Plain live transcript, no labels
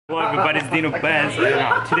Well, everybody's Dino Benz. Today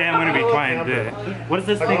I'm gonna be trying the what is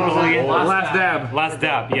this thing called again? Last dab. Last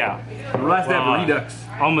dab, yeah. Last dab redux.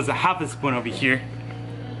 Almost a half a spoon over here.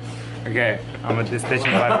 Okay, I'm at this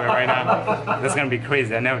station right now. That's gonna be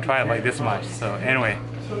crazy. I never tried it like this much. So anyway,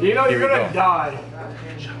 you know you're gonna die.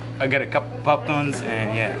 I got a couple popcorns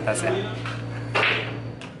and yeah, that's it.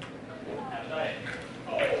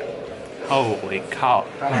 Holy cow.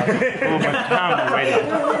 Oh my god already.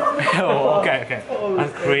 Oh, okay.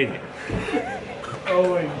 That's crazy.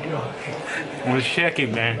 Oh my god. I'm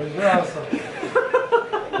shaking, man. That's awesome.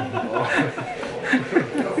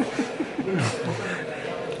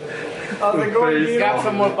 How's it going, Dino? Got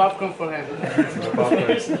some more popcorn for him.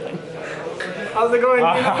 How's it going,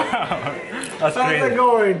 Dino? That's crazy. How's it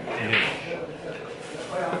going?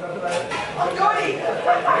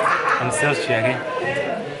 I'm still checking.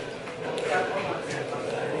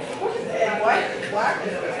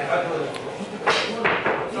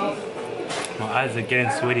 My eyes are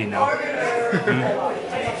getting sweaty now.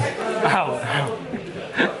 Ow.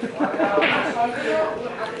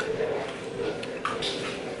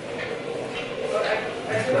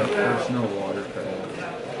 There's no water for that.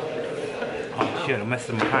 Oh shit, I'm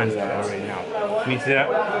messing my hands up right now. Can you see that?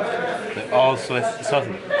 They're all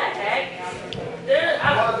saucy.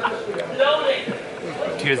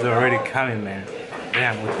 Tears are already coming, man.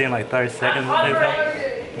 Damn, within like 30 seconds or something.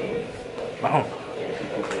 Wow.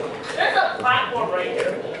 There's a platform right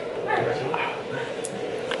here.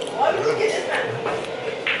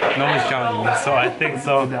 No one's challenging me, so I think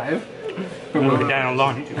so. I'm gonna be down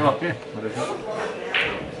alone.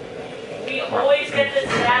 We always get this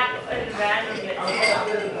snap and randomly.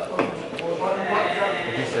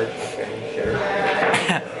 He said, okay, sure.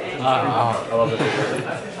 I love it.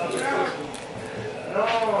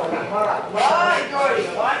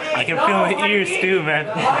 I can feel my ears too, man.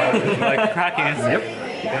 Like cracking. Yep.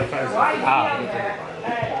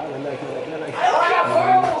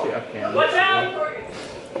 Watch out!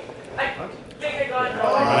 I think I got it.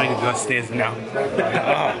 I'm gonna go upstairs now.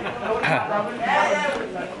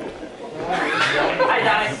 I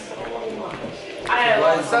died.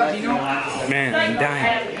 What's up, Dino? Man, I'm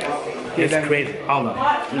dying. It's crazy. Hold on. I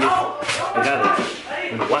got it.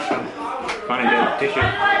 I'm gonna wash them. Find a tissue.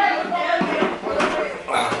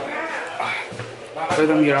 Show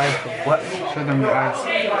them your eyes. What? Show them your eyes.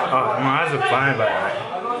 Oh, my eyes are fine, but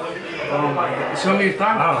Oh my god. Show me your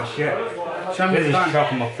tongue. oh shit. Show me This your is tongue.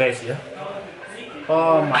 chalk on my face, yeah?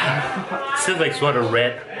 Oh my. This is like sort of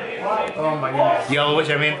red. Oh my goodness. Yellowish,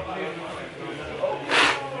 I mean.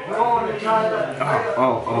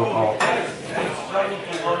 Oh.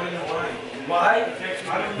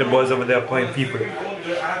 The boys over there playing FIFA.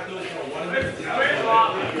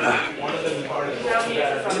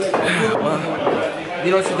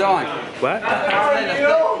 Dino, what you doing? What?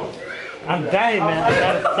 I'm dying, man. I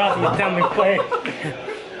gotta stop you. Tell me play.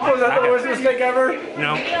 Was that the worst mistake ever?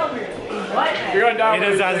 No, You're going down. it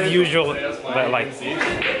is as usual, but like,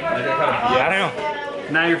 yeah, I don't know.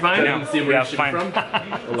 Now you're fine? No, yeah, fine.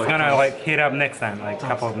 It's gonna like heat up next time, like a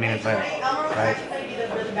couple of minutes later, right?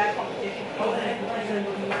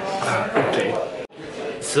 Okay.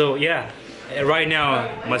 So yeah, right now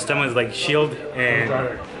my stomach is like chilled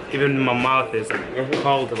and even my mouth is like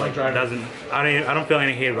cold. Like I don't feel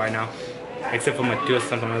any heat right now, except for my tooth,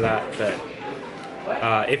 something like that.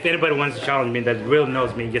 But if anybody wants to challenge me that really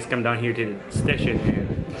knows me, just come down here to the station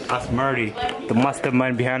and ask Murdy, the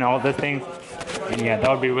mastermind behind all the things. And yeah, that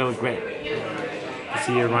would be really great to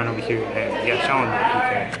see you run over here and yeah, challenge me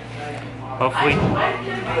if you can. Hopefully,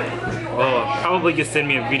 well, probably just send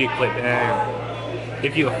me a video clip and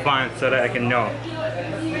if you find so that I can know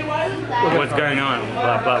what's going on,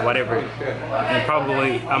 blah blah, whatever. And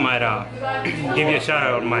probably I might give you a shout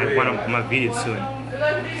out on one of my videos soon.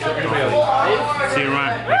 See you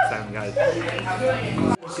around next time, guys.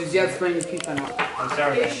 She's just playing FIFA now. I'm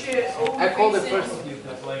sorry, man. I called it first.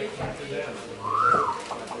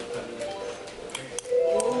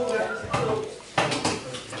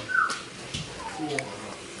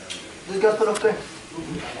 This guy's still okay.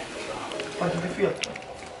 How did you feel?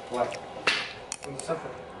 What?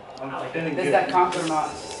 Is that count or not?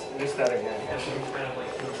 Just that again.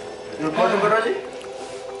 You recording, Garaji?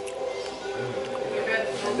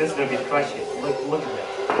 This is gonna be crushing. Look at that.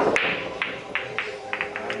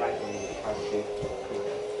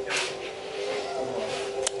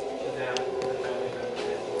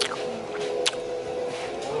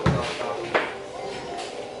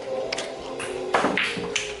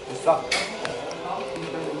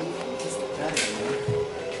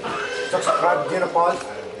 Subscribe, Dino Paul.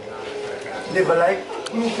 Leave a like.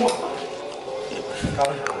 You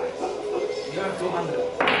have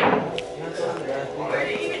 200.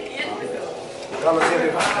 Come and see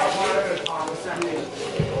me.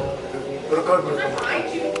 Record me.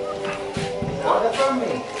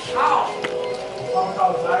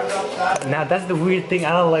 Now that's the weird thing.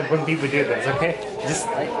 I don't like when people do this. Okay, just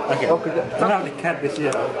okay. Don't have to cut this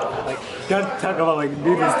shit out. Like, don't talk about like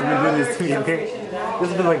do this to me, do this to me. Okay, this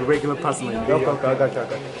is like a regular person like video.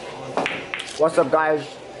 Okay. What's up, guys?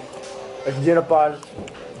 It's dinner pause.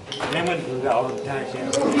 And I'm gonna do that all the time.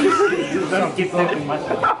 Shit. Just don't keep talking much.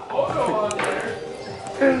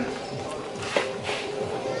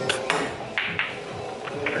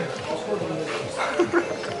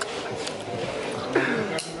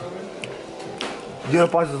 Dinner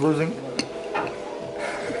pause is losing.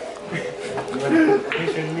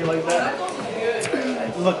 Pushing me like that.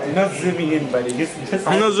 Look, not zooming in, buddy. Just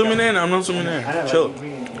I'm not zooming in. I'm not zooming in. Chill.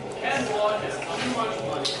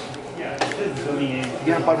 Zooming in.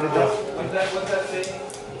 Dinner pause is done.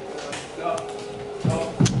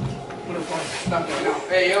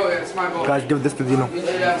 Hey, yo, it's my goal. Guys, give this to Dino.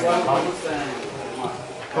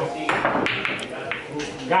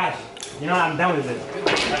 Guys, you know what? I'm done with it.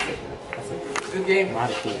 Good game. I'm out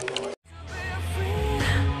of here.